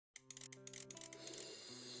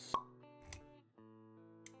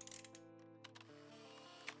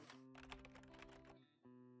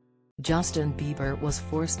Justin Bieber was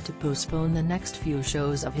forced to postpone the next few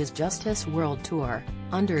shows of his Justice World Tour,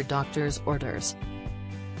 under doctor's orders.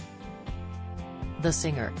 The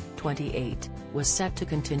singer, 28, was set to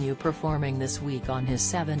continue performing this week on his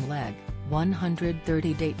 7-leg,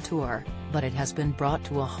 130-date tour, but it has been brought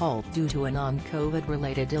to a halt due to a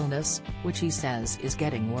non-COVID-related illness, which he says is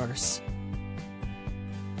getting worse.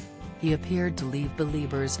 He appeared to leave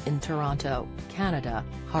believers in Toronto, Canada,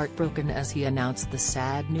 heartbroken as he announced the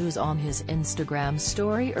sad news on his Instagram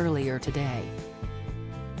story earlier today.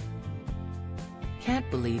 "Can't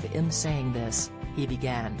believe I'm saying this," he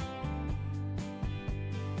began.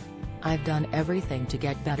 "I've done everything to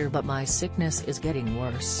get better, but my sickness is getting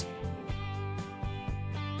worse.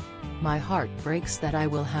 My heart breaks that I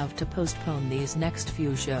will have to postpone these next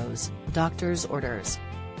few shows, doctor's orders.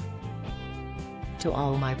 To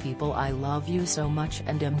all my people, I love you so much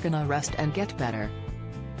and I'm gonna rest and get better."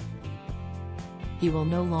 He will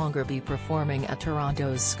no longer be performing at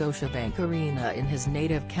Toronto's Scotiabank Arena in his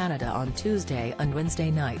native Canada on Tuesday and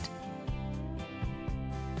Wednesday night.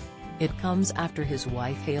 It comes after his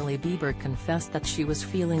wife Hailey Bieber confessed that she was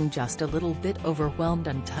feeling just a little bit overwhelmed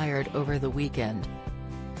and tired over the weekend.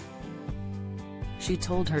 She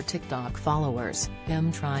told her TikTok followers,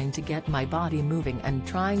 "I'm trying to get my body moving and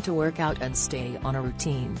trying to work out and stay on a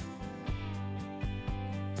routine.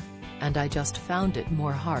 And I just found it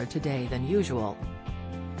more hard today than usual.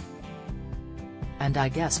 And I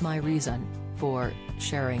guess my reason for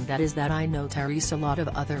sharing that is that I know there's a lot of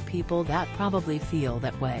other people that probably feel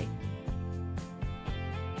that way.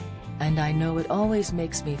 And I know it always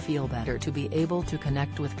makes me feel better to be able to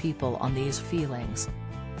connect with people on these feelings.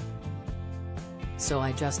 So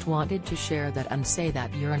I just wanted to share that and say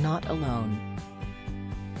that you're not alone.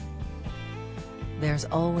 There's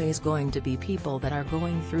always going to be people that are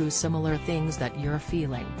going through similar things that you're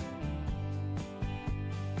feeling.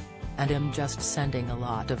 And I'm just sending a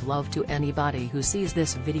lot of love to anybody who sees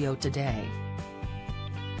this video today."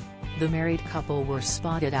 The married couple were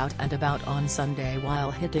spotted out and about on Sunday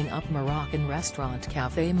while hitting up Moroccan restaurant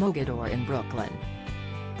Café Mogador in Brooklyn.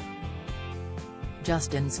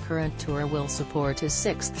 Justin's current tour will support his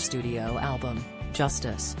 6th studio album,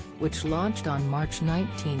 Justice, which launched on March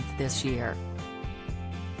 19 this year.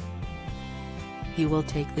 He will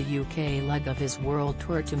take the UK leg of his world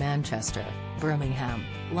tour to Manchester, Birmingham,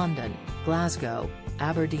 London, Glasgow,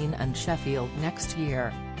 Aberdeen and Sheffield next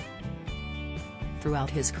year.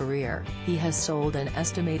 Throughout his career, he has sold an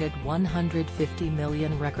estimated 150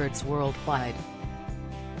 million records worldwide.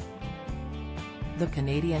 The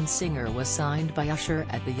Canadian singer was signed by Usher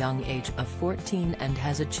at the young age of 14 and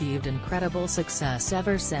has achieved incredible success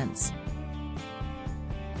ever since.